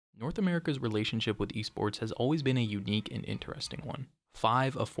North America's relationship with esports has always been a unique and interesting one.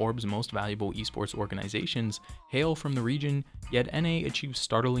 5 of Forbes' most valuable esports organizations hail from the region, yet NA achieves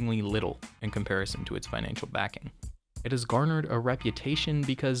startlingly little in comparison to its financial backing. It has garnered a reputation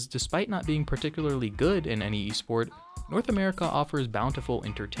because, despite not being particularly good in any esport, North America offers bountiful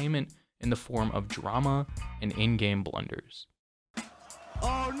entertainment in the form of drama and in-game blunders.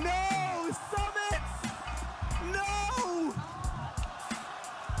 Oh no! Summit! No!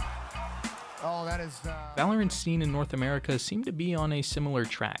 Oh, that is... Valorant's scene in North America seemed to be on a similar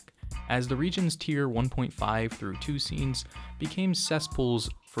track, as the region's tier 1.5 through 2 scenes became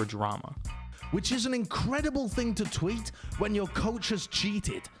cesspools for drama. Which is an incredible thing to tweet when your coach has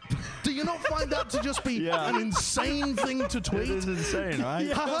cheated. Do you not find that to just be an insane thing to tweet? It is insane, right?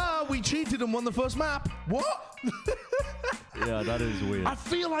 Haha, we cheated and won the first map. What? Yeah, that is weird. I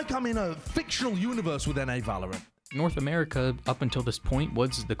feel like I'm in a fictional universe with NA Valorant. North America, up until this point,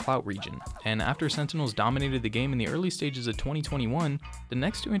 was the clout region, and after Sentinels dominated the game in the early stages of 2021, the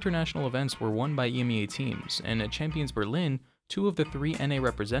next 2 international events were won by EMEA teams, and at Champions Berlin, 2 of the 3 NA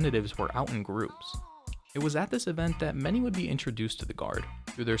representatives were out in groups. It was at this event that many would be introduced to the Guard,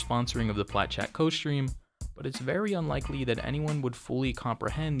 through their sponsoring of the Plat Chat co-stream, but it's very unlikely that anyone would fully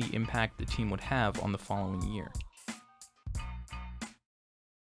comprehend the impact the team would have on the following year.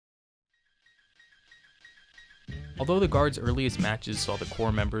 Although the Guard's earliest matches saw the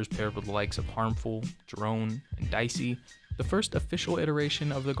core members paired with the likes of Harmful, Drone, and Dicey, the first official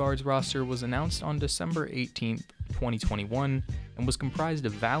iteration of the Guard's roster was announced on December 18th, 2021, and was comprised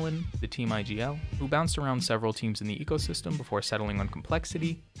of Valyn, the Team IGL, who bounced around several teams in the ecosystem before settling on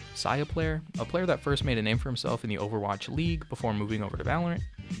Complexity, Player, a player that first made a name for himself in the Overwatch League before moving over to Valorant,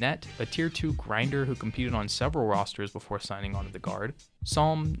 Net, a tier 2 grinder who competed on several rosters before signing on to the Guard,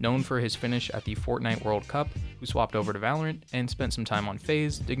 Psalm, known for his finish at the Fortnite World Cup, who swapped over to Valorant and spent some time on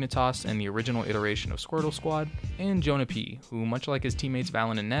FaZe, Dignitas, and the original iteration of Squirtle Squad, and jonahp, who, much like his teammates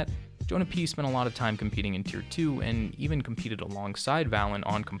Valyn and Net, jonahp spent a lot of time competing in tier 2 and even competed alongside Valyn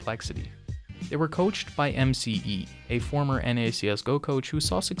on Complexity. They were coached by MCE, a former NA CSGO coach who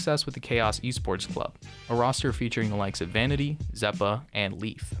saw success with the Chaos Esports Club, a roster featuring the likes of Vanity, Zeppa, and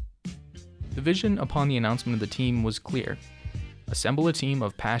Leaf. The vision upon the announcement of the team was clear. Assemble a team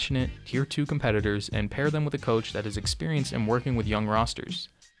of passionate, tier 2 competitors and pair them with a coach that is experienced in working with young rosters.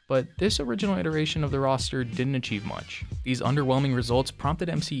 But this original iteration of the roster didn't achieve much. These underwhelming results prompted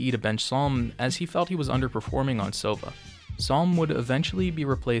MCE to bench Psalm as he felt he was underperforming on Sova. Psalm would eventually be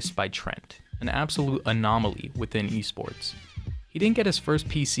replaced by Trent, an absolute anomaly within esports. He didn't get his first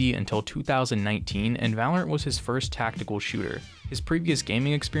PC until 2019, and Valorant was his first tactical shooter. His previous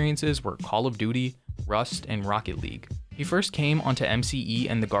gaming experiences were Call of Duty, Rust, and Rocket League. He first came onto MCE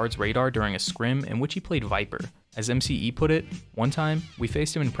and the Guard's radar during a scrim in which he played Viper. As MCE put it, one time, we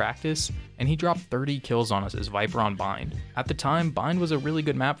faced him in practice, and he dropped 30 kills on us as Viper on Bind. At the time, Bind was a really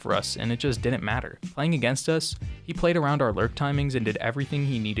good map for us, and it just didn't matter. Playing against us, he played around our lurk timings and did everything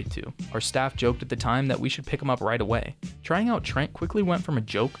he needed to. Our staff joked at the time that we should pick him up right away. Trying out Trent quickly went from a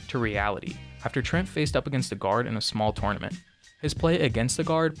joke to reality, after Trent faced up against the Guard in a small tournament. His play against the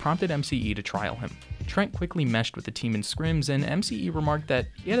Guard prompted MCE to trial him. Trent quickly meshed with the team in scrims, and MCE remarked that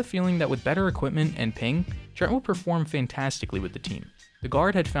he had a feeling that with better equipment and ping, Trent would perform fantastically with the team. The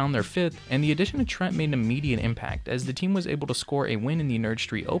Guard had found their 5th, and the addition of Trent made an immediate impact as the team was able to score a win in the Nerd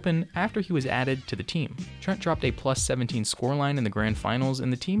Street Open after he was added to the team. Trent dropped a plus 17 scoreline in the grand finals,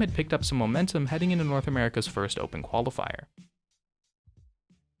 and the team had picked up some momentum heading into North America's first Open qualifier.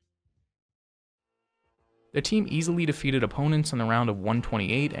 The team easily defeated opponents in the round of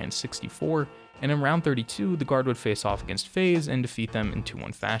 128 and 64, and in round 32, the Guard would face off against FaZe and defeat them in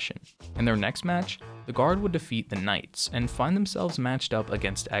 2-1 fashion. In their next match, the Guard would defeat the Knights and find themselves matched up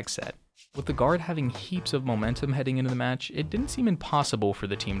against Xset. With the Guard having heaps of momentum heading into the match, it didn't seem impossible for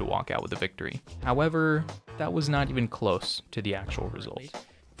the team to walk out with a victory. However, that was not even close to the actual result.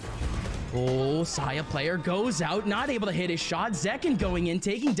 Oh, Player goes out, not able to hit his shot. Zekin going in,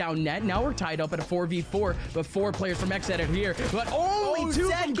 taking down Net. Now we're tied up at a 4v4, but 4 players from Xset are here. But only 2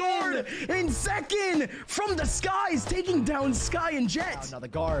 from Guard, and Zekin from the skies, taking down Sky and Jet. Now the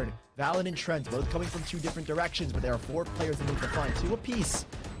Guard, Valyn and Trent, both coming from 2 different directions, but there are 4 players that need to find 2 apiece.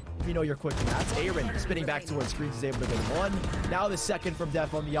 If you know you're quick, and that's Aaron spinning back towards screens, is able to get 1. Now the second from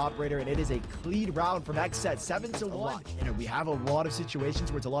Def on the operator, and it is a clean round from Xset, 7-1. And we have a lot of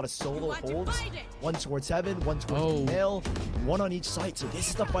situations where it's a lot of solo holds. 1 towards Heaven, 1 towards Male, 1 on each site. So this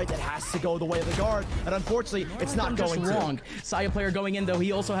is the fight that has to go the way of the Guard, and unfortunately, it's not going wrong. Player going in though,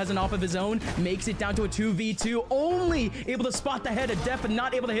 he also has an off of his own, makes it down to a 2v2, only able to spot the head of Def and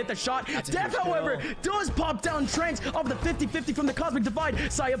not able to hit the shot. Def, however, does pop down Trent of the 50-50 from the Cosmic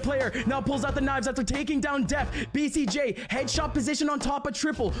Divide. player now pulls out the knives after taking down Def. BCJ, headshot position on top of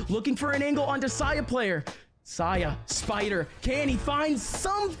triple, looking for an angle onto Saya player. Saya, Spider, can he find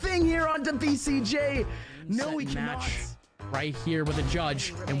something here onto BCJ? No, he cannot. Right here with a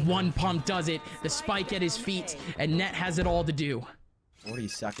judge, and one pump does it. The spike at his feet, and Net has it all to do. 40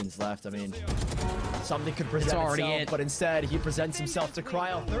 seconds left. I mean, something could present itself, but instead he presents himself to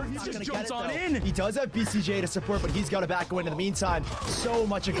Cryo. He's not gonna get it, though. He does have BCJ to support, but he's got to back away in the meantime. So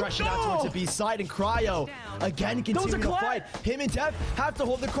much aggression out towards the B side, and Cryo again continuing to fight. Him and Def have to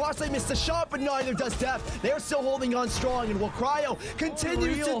hold the cross. They missed the shot, but neither does Def. They're still holding on strong, and will Cryo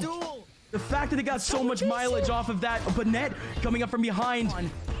continue to duel. The fact that they got so much mileage off of that, but Net coming up from behind,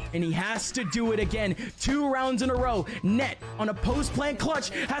 and he has to do it again. 2 rounds in a row. Net on a post-plant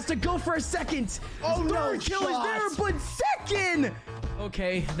clutch has to go for a second. Oh, no, kill is there, but second.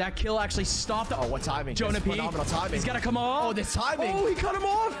 Okay, that kill actually stopped. Oh, what timing? jonahp. Phenomenal timing. He's got to come off. Oh, this timing. Oh, he cut him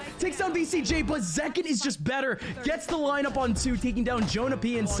off. Takes down BCJ, but Zekin is just better. Gets the lineup on 2, taking down jonahp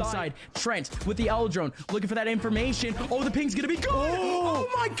inside. Trent with the L drone, looking for that information. Oh, the ping's going to be good. Oh,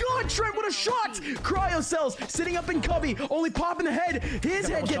 my God, Trent, what a shot. Cryo cells sitting up in cubby, only popping the head. His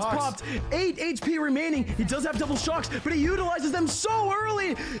head gets popped. 8 HP remaining. He does have double shocks, but he utilizes them so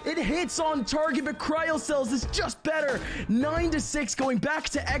early. It hits on target, but Cryo cells is just better. 9-6 going back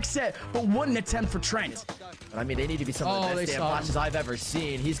to Xset, but what an attempt for Trent. But I mean, they need to be some of the best damn flashes I've ever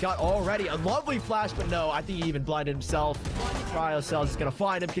seen. He's got already a lovely flash, but no, I think he even blinded himself. Cryo cells is gonna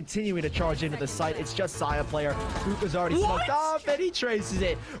find him, continuing to charge into the site. It's just Saya player. Hookah's already smoked off, and he traces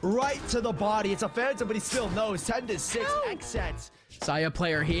it right to the body. It's a phantom, but he still knows. 10-6, Xset. Saya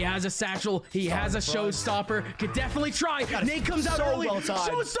player, he has a satchel, he has a showstopper, could definitely try. Nate comes out early.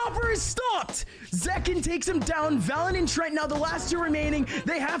 Showstopper is stopped. Zekin takes him down. Valyn and Trent, now the last 2 remaining.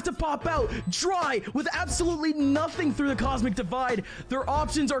 They have to pop out. Dry with absolutely nothing through the Cosmic Divide. Their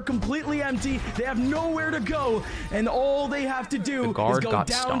options are completely empty. They have nowhere to go, and all they have to do is go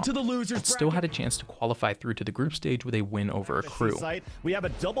down to the losers bracket. Still had a chance to qualify through to the group stage with a win over a crew. We have a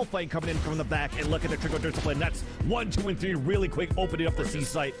double flank coming in from the back, and look at the trickle discipline. That's 1, 2, and 3 really quick, opening up the C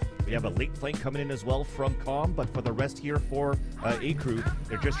site. We have a late flank coming in as well from Com, but for the rest here for A crew,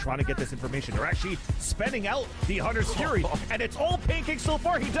 they're just trying to get this information. They're actually spending out the Hunter's Fury, and it's all pancakes so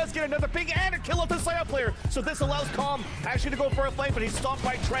far. He does get another ping and a kill off the Saya player, so this allows Com actually to go for a flank, but he's stopped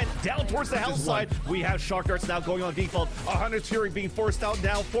by Trent down towards the health side. We have Shock Darts now going on default. A Hunter's Fury being forced out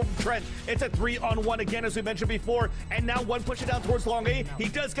now for Trent. It's a 3-on-1 again, as we mentioned before, and now one pushing down towards long A. He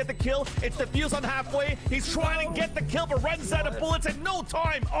does get the kill. It's the fuse on halfway. He's trying to get the kill, but runs out of bullets and no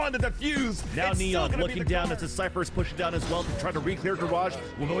time on the defuse. Now Neon looking down as the Cypher is pushing down as well to try to re-clear Garage.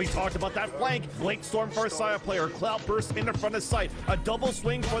 When we talked about that flank, Blake Storm for a Saya player. Cloud burst in the front of sight. A double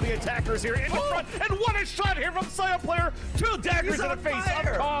swing for the attackers here in the front. And what a shot here from Saya player. 2 daggers in the face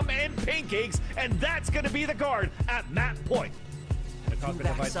of Com and Pancakes. And that's going to be the guard at map point. Cosmic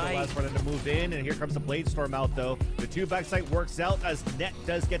Divide still allows for them to move in, and here comes the Blade Storm out, though. The 2 backside works out as Net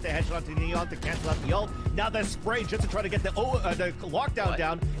does get the headshot onto Neon to cancel out the ult. Now the spray just to try to get the lockdown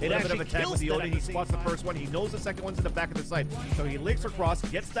down. It actually kills the Oda. He spots the first one. He knows the second one's in the back of the site. So he links across,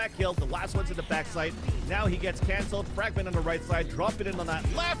 gets that kill. The last one's in the backside. Now he gets canceled. Fragment on the right side. Drop it in on that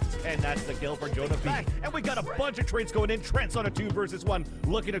left. And that's the kill for jonahp. And we got a bunch of trades going in. Trent's on a 2 versus 1.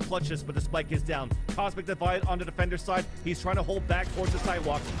 Looking to clutch this, but the spike is down. Cosmic Divide on the defender's side. He's trying to hold back towards the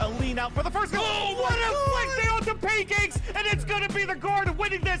sidewalk. A lean out for the first goal. Oh, what a flick there onto Pancakes, and it's going to be the guard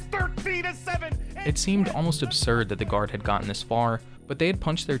winning this 13-7. It seemed almost absurd that the guard had gotten this far, but they had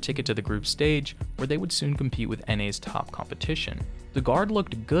punched their ticket to the group stage, where they would soon compete with NA's top competition. The guard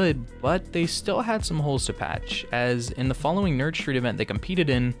looked good, but they still had some holes to patch, as in the following Nerd Street event they competed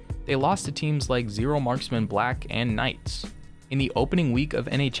in, they lost to teams like Zero Marksman Black and Knights. In the opening week of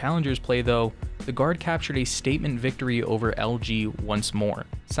NA Challengers play though, the guard captured a statement victory over LG once more,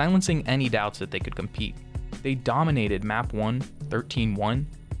 silencing any doubts that they could compete. They dominated map 1, 13-1,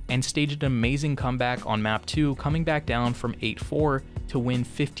 and staged an amazing comeback on map 2, coming back down from 8-4 to win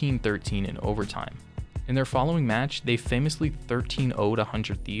 15-13 in overtime. In their following match, they famously 13-0'd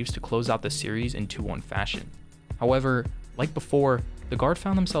 100 Thieves to close out the series in 2-1 fashion. However, like before, the guard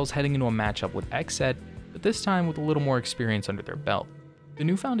found themselves heading into a matchup with Xset, but this time with a little more experience under their belt. The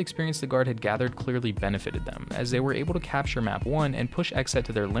newfound experience the guard had gathered clearly benefited them, as they were able to capture map 1 and push Xset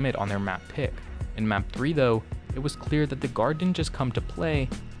to their limit on their map pick. In map 3 though, it was clear that the guard didn't just come to play,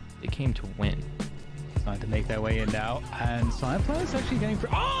 they came to win. Trying to make their way in now, and Cypher is actually getting through.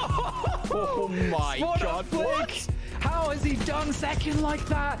 Oh my God! What? How has he done second like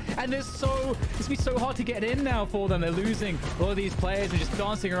that? And it's gonna be so hard to get in now for them. They're losing. All of these players are just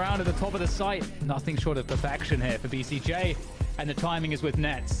dancing around at the top of the site. Nothing short of perfection here for BCJ. and the timing is with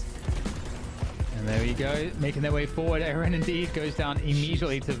Nets. And there we go, making their way forward. Aaron indeed goes down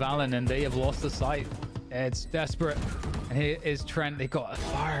immediately to Valyn, and they have lost the sight. It's desperate. And here is Trent. They've got a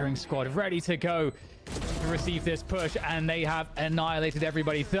firing squad ready to go to receive this push, and they have annihilated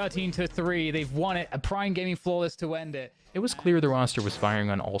everybody. 13-3. They've won it. A Prime Gaming flawless to end it. It was clear the roster was firing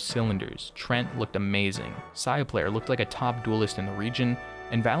on all cylinders. Trent looked amazing. Player looked like a top duelist in the region,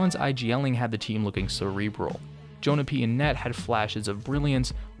 and Valyn's IGLing had the team looking cerebral. jonahp and Net had flashes of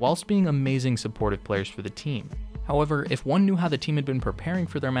brilliance, whilst being amazing supportive players for the team. However, if one knew how the team had been preparing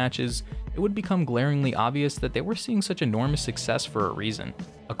for their matches, it would become glaringly obvious that they were seeing such enormous success for a reason.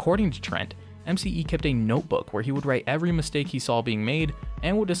 According to Trent, MCE kept a notebook where he would write every mistake he saw being made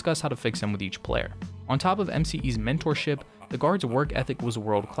and would discuss how to fix them with each player. On top of MCE's mentorship, the guard's work ethic was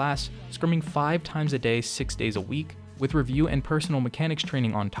world class, scrimming 5 times a day, 6 days a week, with review and personal mechanics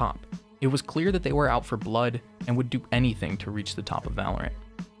training on top. It was clear that they were out for blood and would do anything to reach the top of Valorant.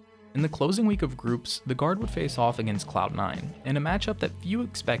 In the closing week of groups, the guard would face off against Cloud9, in a matchup that few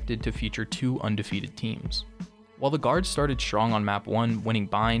expected to feature 2 undefeated teams. While the guard started strong on map 1, winning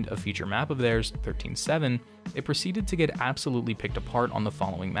Bind, a feature map of theirs, 13-7, they proceeded to get absolutely picked apart on the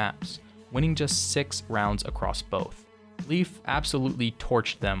following maps, winning just 6 rounds across both. Leaf absolutely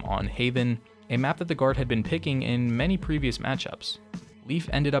torched them on Haven, a map that the guard had been picking in many previous matchups. Leaf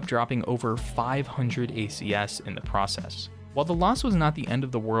ended up dropping over 500 ACS in the process. While the loss was not the end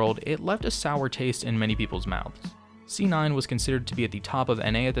of the world, it left a sour taste in many people's mouths. C9 was considered to be at the top of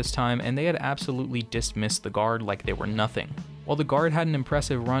NA at this time, and they had absolutely dismissed the guard like they were nothing. While the guard had an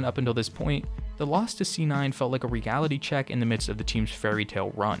impressive run up until this point, the loss to C9 felt like a reality check in the midst of the team's fairy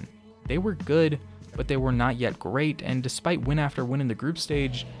tale run. They were good, but they were not yet great, and despite win after win in the group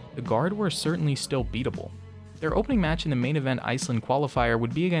stage, the guard were certainly still beatable. Their opening match in the main event Iceland qualifier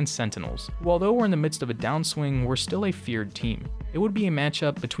would be against Sentinels, who although were in the midst of a downswing, were still a feared team. It would be a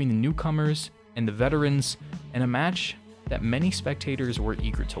matchup between the newcomers and the veterans, and a match that many spectators were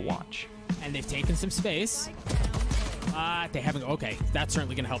eager to watch. And they've taken some space. They haven't. Okay, that's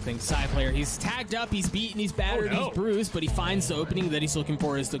certainly going to help things. Side player, he's tagged up, he's beaten, he's battered, he's bruised, but he finds the opening that he's looking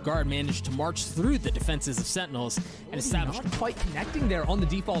for as the guard managed to march through the defenses of Sentinels and establish. Not quite connecting there on the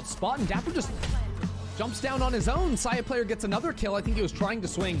default spot, and Dapper just jumps down on his own. Player gets another kill. I think he was trying to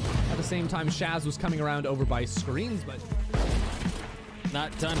swing at the same time Shaz was coming around over by screens, but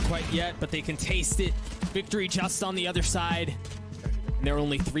not done quite yet, but they can taste it. Victory just on the other side. And there are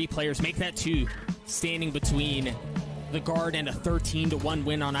only 3 players, make that 2, standing between the guard and a 13-1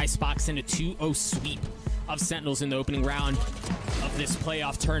 win on Icebox and a 2-0 sweep of Sentinels in the opening round of this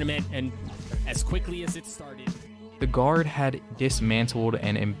playoff tournament. And as quickly as it started, the guard had dismantled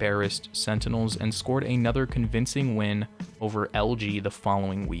and embarrassed Sentinels and scored another convincing win over LG the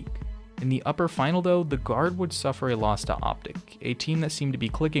following week. In the upper final though, the guard would suffer a loss to Optic, a team that seemed to be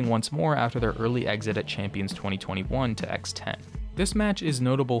clicking once more after their early exit at Champions 2021 to X10. This match is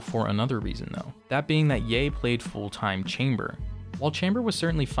notable for another reason though, that being that Ye played full-time Chamber. While Chamber was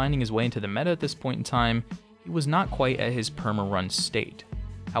certainly finding his way into the meta at this point in time, he was not quite at his perma-run state.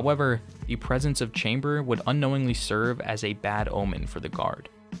 However, the presence of Chamber would unknowingly serve as a bad omen for the guard.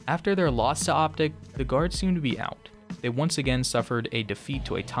 After their loss to Optic, the guard seemed to be out. They once again suffered a defeat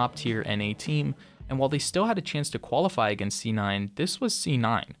to a top-tier NA team, and while they still had a chance to qualify against C9, this was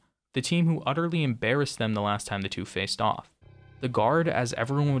C9, the team who utterly embarrassed them the last time the two faced off. The guard, as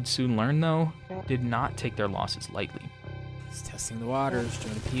everyone would soon learn though, did not take their losses lightly. He's testing the waters.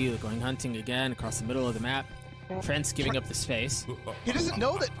 jonahp going hunting again across the middle of the map. Trent's giving up the space. He doesn't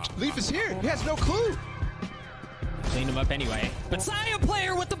know that Leaf is here. He has no clue. Cleaned him up anyway. But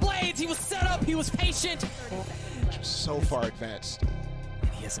Player with the blades. He was set up. He was patient. Just so far advanced.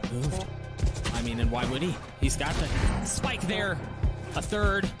 He hasn't moved. I mean, and why would he? He's got the spike there. A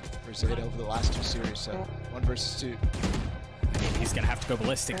third. For Zeta over the last 2 series, so 1 versus 2. I mean, he's going to have to go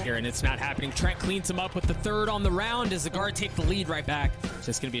ballistic here, and it's not happening. Trent cleans him up with the 3rd on the round as the guard take the lead right back. It's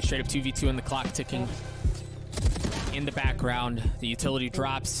just going to be a straight up 2v2 and the clock ticking. In the background, the utility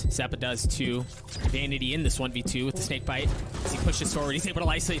drops. Zeppa does too. Vanity in this 1v2 with the snake bite. As he pushes forward, he's able to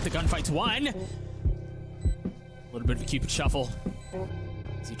isolate the gunfights. 1. A little bit of a Cupid shuffle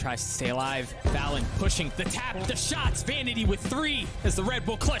as he tries to stay alive. Valyn pushing the tap, the shots. Vanity with 3 as the Red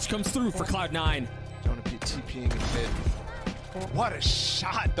Bull clutch comes through for Cloud9. jonahp TPing in mid. What a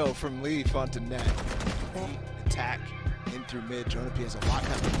shot though from Leaf onto Net. Attack in through mid. jonahp has a lot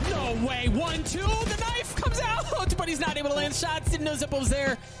coming. No way. 1-2. The knife comes out, but he's not able to land shots. Didn't know Zeppa was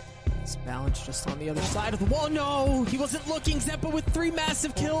there. It's balanced just on the other side of the wall. No, he wasn't looking. Zeppa with 3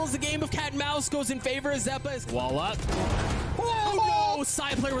 massive kills. The game of cat and mouse goes in favor of Zeppa. Wall up. Oh, no! no,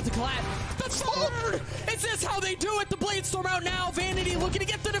 Side player with the collapse. The third! Is this how they do it? The Blade Storm out now. Vanity looking to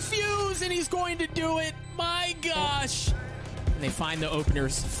get the defuse, and he's going to do it. My gosh. And they find the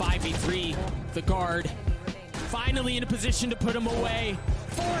openers. 5v3. The guard finally in a position to put him away.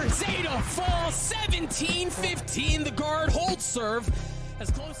 For Zeta fall 17-15. The guard holds serve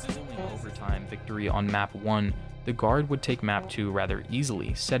as close as overtime victory on map 1. The guard would take map 2 rather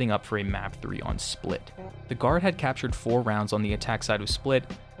easily, setting up for a map 3 on Split. The guard had captured 4 rounds on the attack side of Split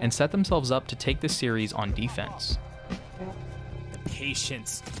and set themselves up to take the series on defense. The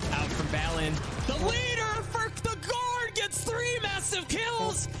patience out from valyn. The leader for the guard gets 3 massive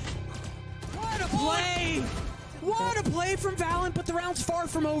kills. What a play! What a play from valyn, but the round's far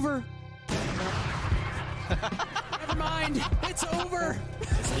from over. Never mind, it's over.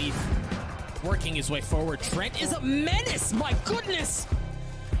 As Leaf working his way forward. Trent is a menace, my goodness.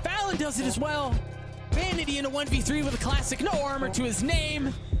 valyn does it as well. Vanity in a 1v3 with a classic, no armor to his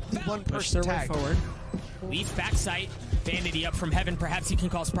name. One Push their way forward. Leaf backside. Vanity up from heaven. Perhaps he can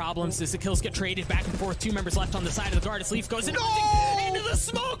cause problems as the kills get traded back and forth. 2 members left on the side of the guard as Leaf goes into the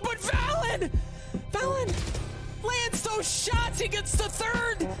smoke, but valyn lands those shots. He gets the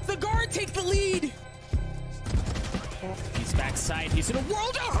third. The guard take the lead. He's backside. He's in a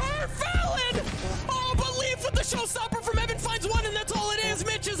world of hurt. valyn! Oh, but Leaf with the showstopper from heaven finds one, and that's all it is.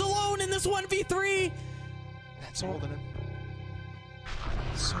 Mitch is alone in this 1v3. That's holding him.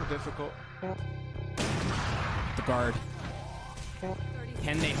 So difficult. The guard.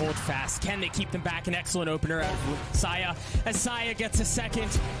 Can they hold fast? Can they keep them back? An excellent opener out of Saya as Saya gets a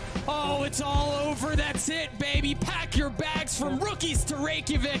second. Oh, it's all over. That's it, baby. Pack your bags from rookies to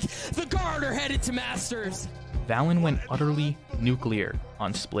Reykjavik. The guard are headed to Masters. valyn went utterly nuclear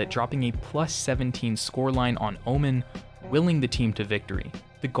on Split, dropping a +17 scoreline on Omen, willing the team to victory.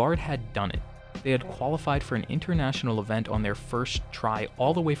 The guard had done it. They had qualified for an international event on their first try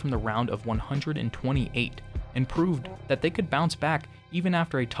all the way from the round of 128 and proved that they could bounce back even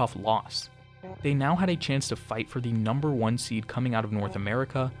after a tough loss. They now had a chance to fight for the #1 seed coming out of North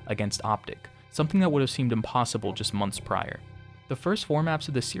America against Optic, something that would have seemed impossible just months prior. The first 4 maps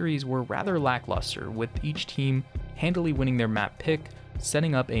of the series were rather lackluster, with each team handily winning their map pick,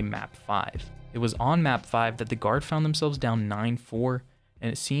 setting up a map 5. It was on map 5 that the guard found themselves down 9-4,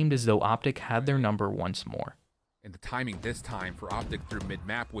 and it seemed as though Optic had their number once more. And the timing this time for Optic through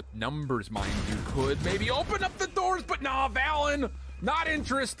mid-map with numbers, mind you, could maybe open up the doors, but nah, valyn, not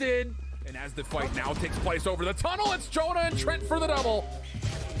interested. And as the fight now takes place over the tunnel, it's Jonah and Trent for the double.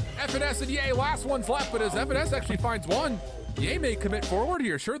 FNS and Ye, last one's left, but as FNS actually finds one, Ye may commit forward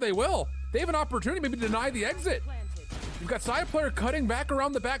here. Sure they will. They have an opportunity maybe to deny the exit. You've got Side player cutting back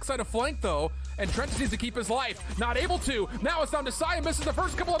around the backside of flank though, and Trent just needs to keep his life. Not able to. Now it's down to Saya, misses the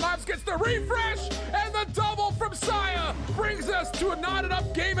first couple of maps, gets the refresh, and the double from Saya brings us to a knotted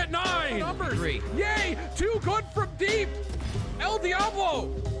up game at 9. Numbers. 3. Yay, too good from deep. El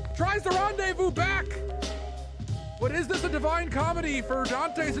Diablo tries the rendezvous back. What is this, a divine comedy for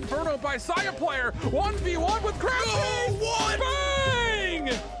Dante's Inferno by Saya player? 1v1 with Crafty! Bang!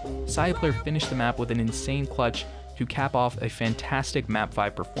 Saya player finished the map with an insane clutch to cap off a fantastic map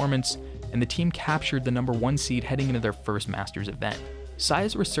 5 performance, and the team captured the #1 seed heading into their first Masters event.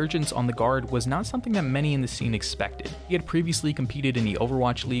 Saya's resurgence on the guard was not something that many in the scene expected. He had previously competed in the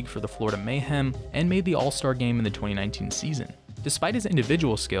Overwatch League for the Florida Mayhem and made the All-Star game in the 2019 season. Despite his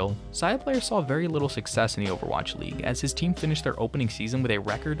individual skill, Saya player saw very little success in the Overwatch League, as his team finished their opening season with a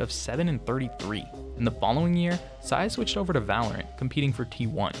record of 7-33. In the following year, Saya switched over to Valorant, competing for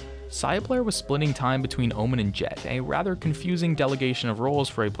T1. Saya player was splitting time between Omen and Jet, a rather confusing delegation of roles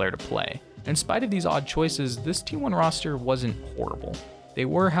for a player to play. In spite of these odd choices, this T1 roster wasn't horrible. They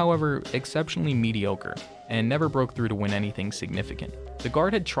were, however, exceptionally mediocre, and never broke through to win anything significant. The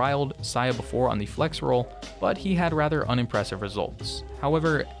guard had trialed Saya before on the flex role, but he had rather unimpressive results.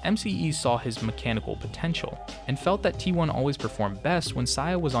 However, MCE saw his mechanical potential, and felt that T1 always performed best when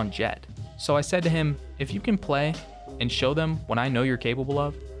Saya was on Jet. So I said to him, if you can play, and show them what I know you're capable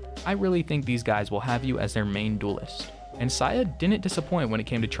of, I really think these guys will have you as their main duelist. And Saya didn't disappoint when it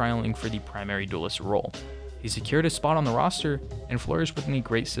came to trialing for the primary duelist role. He secured his spot on the roster and flourished within a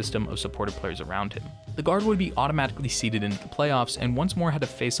great system of supportive players around him. The guard would be automatically seeded into the playoffs and once more had to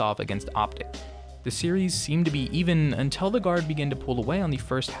face off against Optic. The series seemed to be even until the guard began to pull away on the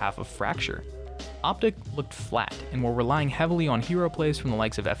first half of Fracture. Optic looked flat and were relying heavily on hero plays from the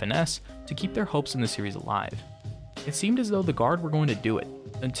likes of FNS to keep their hopes in the series alive. It seemed as though the guard were going to do it,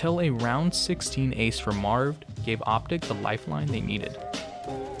 until a round 16 ace from Marv gave Optic the lifeline they needed.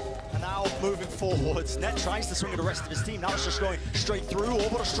 And now moving forwards, Net tries to swing with the rest of his team. Now it's just going straight through.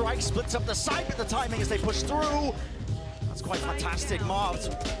 Orbital strike splits up the side, but the timing as they push through. That's quite quite fantastic.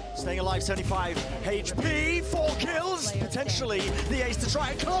 Marved, staying alive, 75 HP, 4 kills, potentially the ace to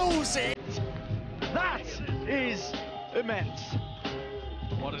try and close it. That is immense.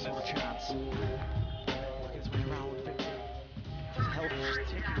 What another chance. His way around, his health is just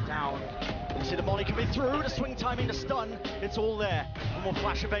ticking down. You see the molly coming through, the swing timing, the stun, it's all there. One more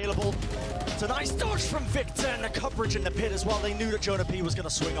flash available. It's a nice dodge from Victor, and the coverage in the pit as well. They knew that jonahp was going to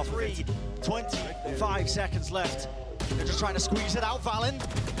swing off 25 seconds left. They're just trying to squeeze it out. Valyn,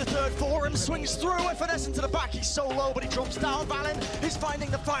 the third for him, swings through. FNS into the back. He's so low, but he drops down. Valyn is finding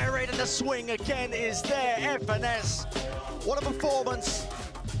the fire rate, and the swing again is there. FNS, what a performance.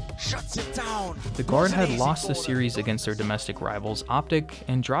 Shuts it down. The Guard had lost the series against their domestic rivals, Optic,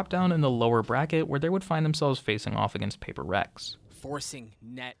 and dropped down in the lower bracket where they would find themselves facing off against Paper Rex. Forcing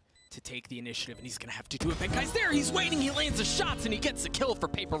Net to take the initiative, and he's gonna have to do it. But guys, there, he's waiting, he lands the shots, and he gets the kill for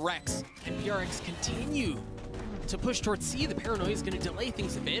Paper Rex. And PRX continue to push towards C. The Paranoia is gonna delay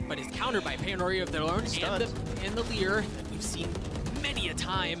things a bit, but is countered by Paranoia of their own and the Leer that we've seen many a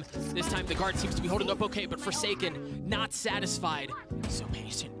time. This time the Guard seems to be holding up okay, but Forsaken not satisfied. So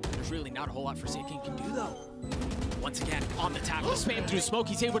patient. There's really not a whole lot Forsaken can do though. Once again, on the tap, the spam through smoke,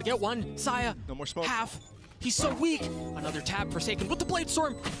 he's able to get one. Saya, no more smoke. Half. He's so weak. Another tap Forsaken with the Blade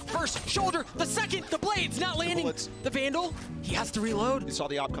Storm. First, shoulder. The second, the Blade's not landing. The Vandal, he has to reload. You saw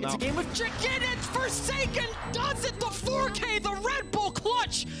the op come out. It's a game of chicken, and Forsaken does it. The 4K, the Red Bull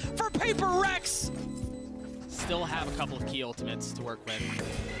clutch for Paper Rex. Still have a couple of key ultimates to work with.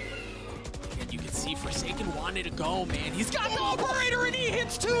 And you can see Forsaken wanted to go, man. He's got the operator, and he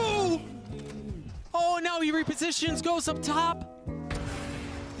hits 2. Oh, now he repositions, goes up top.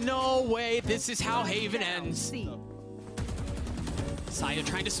 No way, this is how Haven ends. Saya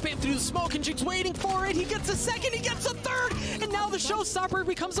trying to spam through the smoke, and Jig's waiting for it. He gets a second, he gets a third, and now the showstopper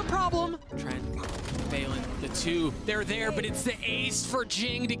becomes a problem. Trent, Valyn, the 2, they're there, but it's the ace for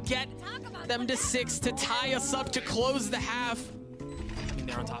Jing to get them to 6, to tie us up, to close the half. I mean,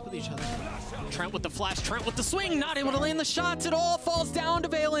 they're on top of each other. Trent with the flash, Trent with the swing, not able to land the shots. It all falls down to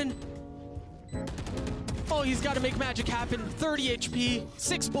Valyn. Oh, he's got to make magic happen. 30 HP,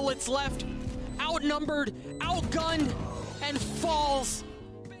 6 bullets left, outnumbered, outgunned, and falls.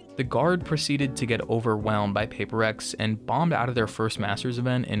 The Guard proceeded to get overwhelmed by Paper Rex and bombed out of their first Masters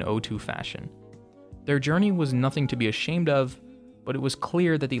event in 0-2 fashion. Their journey was nothing to be ashamed of, but it was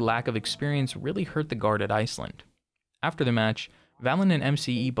clear that the lack of experience really hurt the Guard at Iceland. After the match, Valyn and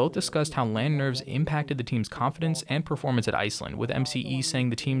MCE both discussed how land nerves impacted the team's confidence and performance at Iceland, with MCE saying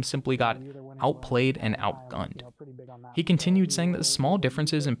the team simply got outplayed and outgunned. He continued saying that small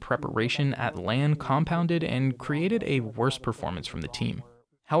differences in preparation at LAN compounded and created a worse performance from the team.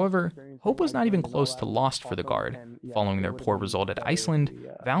 However, hope was not even close to lost for the Guard. Following their poor result at Iceland,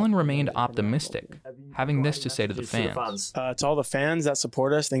 Valyn remained optimistic, having this to say to the fans. To all the fans that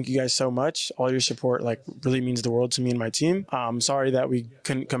support us, thank you guys so much. All your support really means the world to me and my team. I'm sorry that we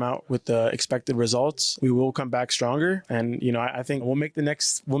couldn't come out with the expected results. We will come back stronger, and I think we'll make the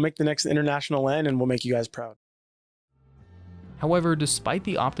next international LAN, and we'll make you guys proud. However, despite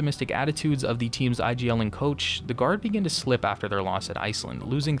the optimistic attitudes of the team's IGL and coach, the Guard began to slip after their loss at Iceland,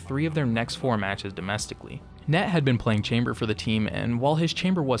 losing 3 of their next 4 matches domestically. Net had been playing Chamber for the team, and while his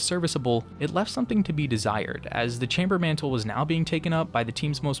Chamber was serviceable, it left something to be desired, as the Chamber mantle was now being taken up by the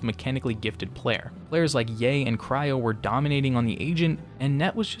team's most mechanically gifted player. Players like Ye and Cryo were dominating on the Agent, and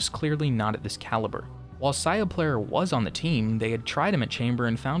Net was just clearly not at this caliber. While Saya player was on the team, they had tried him at Chamber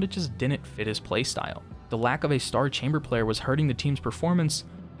and found it just didn't fit his playstyle. The lack of a star Chamber player was hurting the team's performance,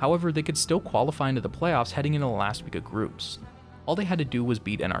 however they could still qualify into the playoffs heading into the last week of groups. All they had to do was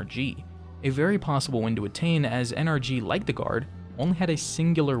beat NRG, a very possible win to attain as NRG, like the Guard, only had a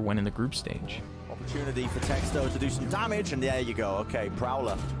singular win in the group stage. Opportunity for Texto to do some damage, and there you go. Okay,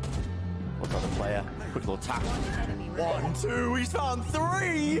 Prowler. What other player? Quick little tap. 1, 2, he's found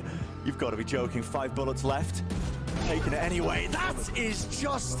 3! You've got to be joking, 5 bullets left. Taking it anyway. That is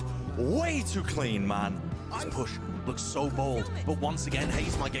just way too clean, man. This push looks so bold, but once again,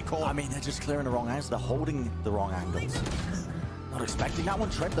 Hayes might get caught. I mean, they're just clearing the wrong angles. They're holding the wrong angles. Not expecting that one.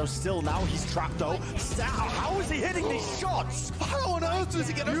 Trent, though, still now he's trapped, though. How is he hitting these shots? How on earth is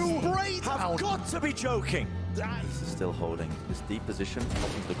he going to spray down? Have got to be joking. Still holding this deep position.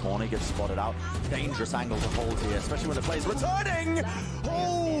 Up into the corner, gets spotted out. Dangerous angle to hold here, especially when the play's returning.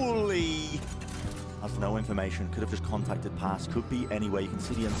 Holy... Has no information, could have just contacted pass, could be anyway. You can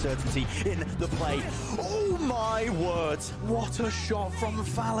see the uncertainty in the play. Oh my word! What a shot from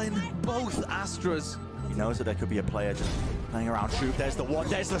Valyn. Both Astras. He knows that there could be a player just playing around. Shoot, there's the one,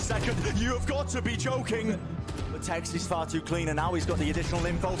 there's the second. You have got to be joking. text, he's far too clean, and now he's got the additional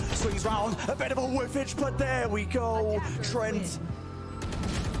info. Swings round, a bit of a whiffage, but there we go. Trent.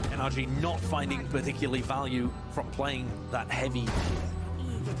 NRG not finding particularly value from playing that heavy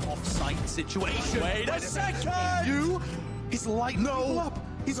off-site situation. Wait a second! He's lighting people up.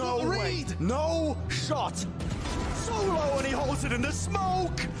 He's got the read. No shot. Solo, and he holds it in the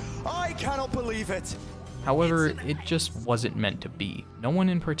smoke. I cannot believe it. However, it just wasn't meant to be. No one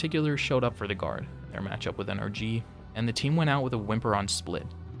in particular showed up for the Guard, their matchup with NRG, and the team went out with a whimper on split,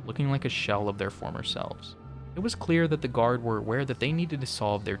 looking like a shell of their former selves. It was clear that the Guard were aware that they needed to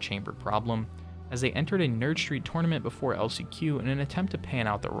solve their chamber problem, as they entered a Nerd Street tournament before LCQ in an attempt to pan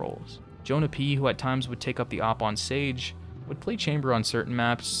out their roles. jonahp, who at times would take up the op on Sage, would play chamber on certain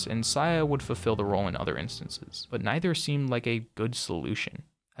maps, and Saya would fulfill the role in other instances, but neither seemed like a good solution.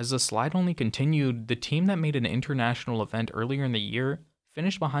 As the slide only continued, the team that made an international event earlier in the year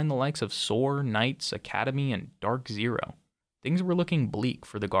finished behind the likes of Soar, Knights, Academy, and Dark Zero. Things were looking bleak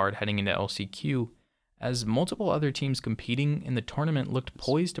for the Guard heading into LCQ, as multiple other teams competing in the tournament looked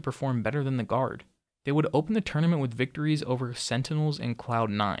poised to perform better than the Guard. They would open the tournament with victories over Sentinels and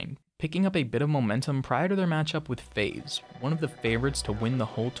Cloud9, picking up a bit of momentum prior to their matchup with FaZe, one of the favorites to win the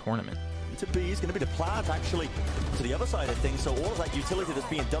whole tournament. To B is going to be the plant, actually, to the other side of things, so all of that utility that's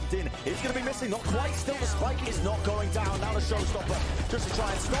being dumped in is going to be missing. Not quite, still the spike is not going down. Now the showstopper, just to try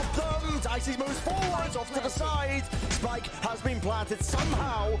and stop them. Dicey moves forwards, off to the side. Spike has been planted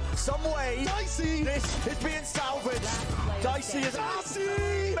somehow, some way. Dicey, this is being salvaged. Dicey is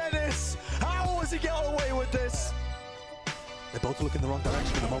Menace. How does he get away with this? They both look in the wrong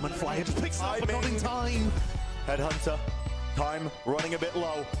direction at the moment. Flyer just picks it up, but not in time. Headhunter, time running a bit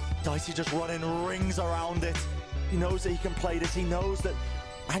low. Dicey just running rings around it. He knows that he can play this. He knows that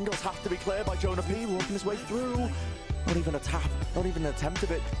angles have to be cleared by jonahp, working his way through. Not even a tap, not even an attempt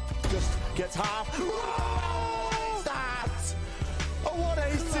of it. Just gets half. Oh, that! A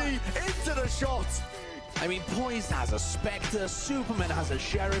 180 into the shot. I mean, Poised has a Spectre, Superman has a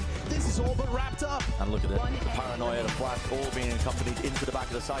Sheriff. This is all but wrapped up. And look at it. The paranoia, the flash, all being accompanied into the back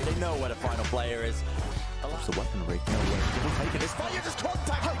of the side. They know where the final player is. That's the weaponry. Nowhere. Taking this fight, you're just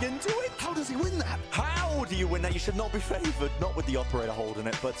contacting into it. How does he win that? How do you win that? You should not be favored. Not with the operator holding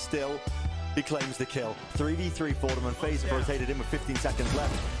it, but still, he claims the kill. 3v3 for them, and FaZe rotated in with 15 seconds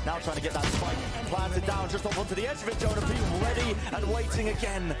left. Now trying to get that spike planted down just off onto the edge of it. jonahp ready and waiting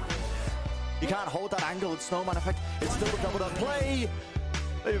again. You can't hold that angle. It's Snowman effect. It's still a double-up play.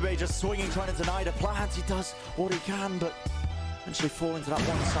 Maybe just swinging, trying to deny the plant. He does what he can, but eventually fall into that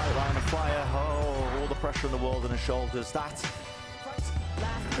one sight line of fire. Oh, all the pressure in the world on his shoulders. That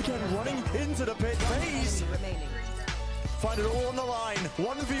again running into the pit. FaZe find it all on the line.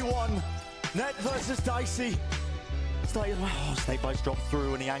 1v1. Net versus Dicey. Snake Bites dropped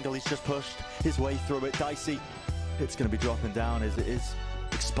through, and the angle he's just pushed his way through it. Dicey, it's going to be dropping down as it is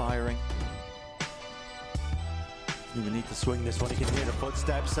expiring. Doesn't even need to swing this one. He can hear the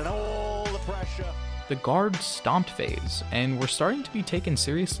footsteps and all the pressure. The Guard stomped FaZe, and were starting to be taken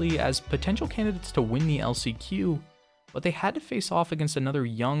seriously as potential candidates to win the LCQ, but they had to face off against another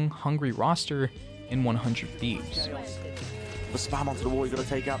young, hungry roster in 100 Thieves. The spam onto the wall, you've got to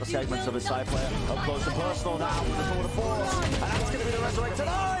take out the segments of his side player. Up close and personal now with the tour de force. And that's going to be the resurrect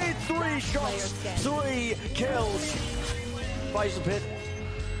tonight. 3 shots, 3 kills. Buys the pit.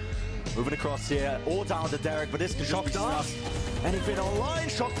 Moving across here, all down to Derek, but this can just be stuff. Anything online,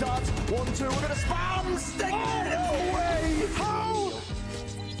 shock dart. 1-2, we're going to spam. Sting. No way. How?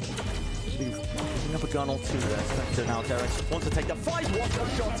 Picking up a gun or two there. Spectre now, Derek wants to take the fight. One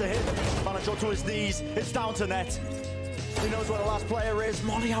shot to hit. Final shot to his knees. It's down to net. He knows where the last player is.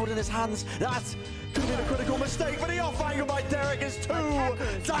 Molly out in his hands. That could be the critical mistake, but the off angle by Derek is 2.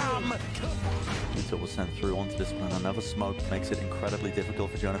 Damn. Until was sent through onto this one. Another smoke makes it incredibly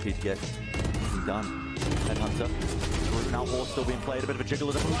difficult for jonahp to get anything done. Headhunter. Now Horse still being played. A bit of a jiggle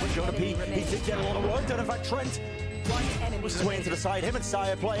of the movement. jonahp, he did get a lot of work done. In fact, Trent was swaying to the side. Him and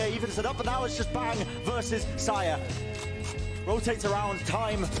Saya player evens it up, and now it's just Bang versus Saya. Rotates around.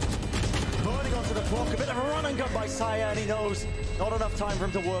 Time burning onto the clock. A bit of a run and gun by Saya, and he knows not enough time for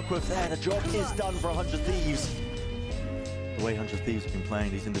him to work with there. The job is done for 100 Thieves. The way 100 Thieves have been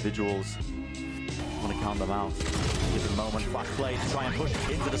playing these individuals, I want to count them out. Give it a moment. Flash play to try and push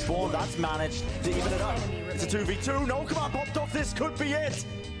into the spawn. That's managed to even it up. It's a 2v2. No command popped off. This could be it.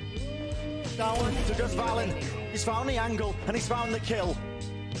 Down to just Valyn. He's found the angle and he's found the kill.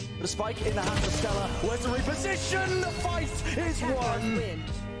 The spike in the hands of Stella. Where's the reposition? The fight is won.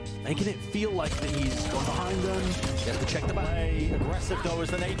 Making it feel like that he's gone behind them. You have to check the back. Aggressive though is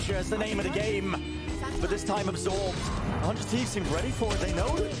the nature, it's the name of the game. But this time absorbed. 100 Thieves seem ready for it. They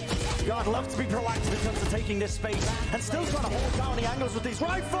know it. Guard love to be proactive in terms of taking this space and still trying to hold down the angles with these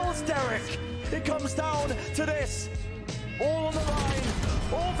rifles, Derek. It comes down to this. All on the line,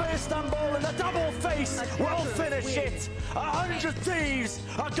 all for Istanbul, and the double face will finish it. 100 Thieves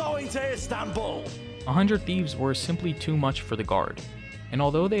are going to Istanbul. 100 Thieves were simply too much for the Guard, and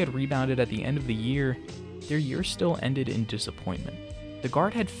although they had rebounded at the end of the year, their year still ended in disappointment. The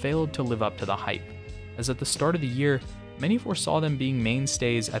Guard had failed to live up to the hype, as at the start of the year, many foresaw them being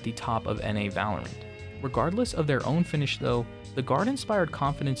mainstays at the top of NA Valorant. Regardless of their own finish though, the Guard inspired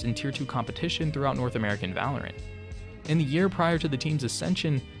confidence in Tier 2 competition throughout North American Valorant. In the year prior to the team's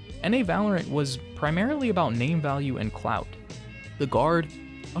ascension, NA Valorant was primarily about name value and clout. The Guard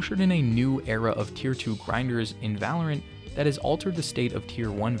ushered in a new era of Tier 2 grinders in Valorant that has altered the state of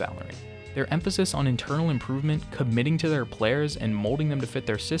Tier 1 Valorant. Their emphasis on internal improvement, committing to their players and molding them to fit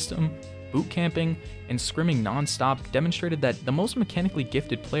their system, boot camping, and scrimming non-stop demonstrated that the most mechanically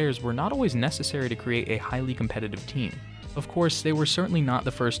gifted players were not always necessary to create a highly competitive team. Of course, they were certainly not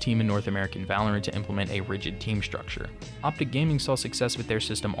the first team in North American Valorant to implement a rigid team structure. Optic Gaming saw success with their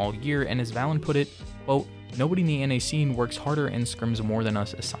system all year, and as Valyn put it, quote, "Nobody in the NA scene works harder and scrims more than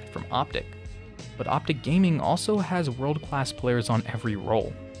us aside from Optic." But Optic Gaming also has world-class players on every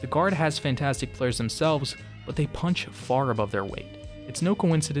role. The Guard has fantastic players themselves, but they punch far above their weight. It's no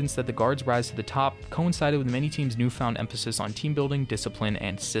coincidence that the Guard's rise to the top coincided with many teams' newfound emphasis on team building, discipline,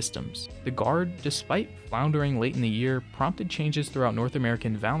 and systems. The Guard, despite floundering late in the year, prompted changes throughout North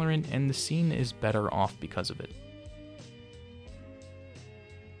American Valorant, and the scene is better off because of it.